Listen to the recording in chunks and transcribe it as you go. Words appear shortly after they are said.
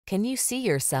Can you see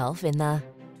yourself in the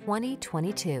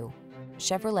 2022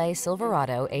 Chevrolet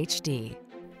Silverado HD?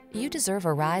 You deserve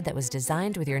a ride that was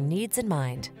designed with your needs in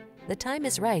mind. The time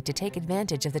is right to take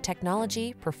advantage of the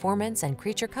technology, performance, and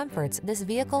creature comforts this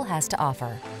vehicle has to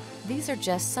offer. These are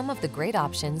just some of the great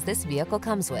options this vehicle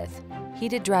comes with: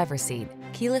 heated driver's seat,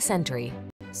 keyless entry,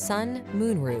 sun,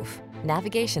 moonroof,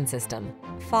 navigation system,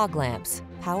 fog lamps,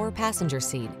 power passenger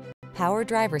seat, power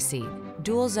driver's seat,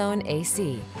 dual zone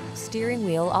AC, steering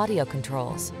wheel audio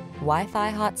controls,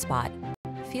 Wi-Fi hotspot.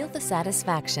 Feel the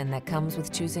satisfaction that comes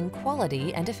with choosing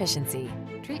quality and efficiency.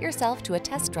 Treat yourself to a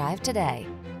test drive today.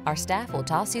 Our staff will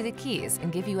toss you the keys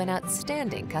and give you an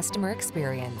outstanding customer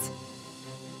experience.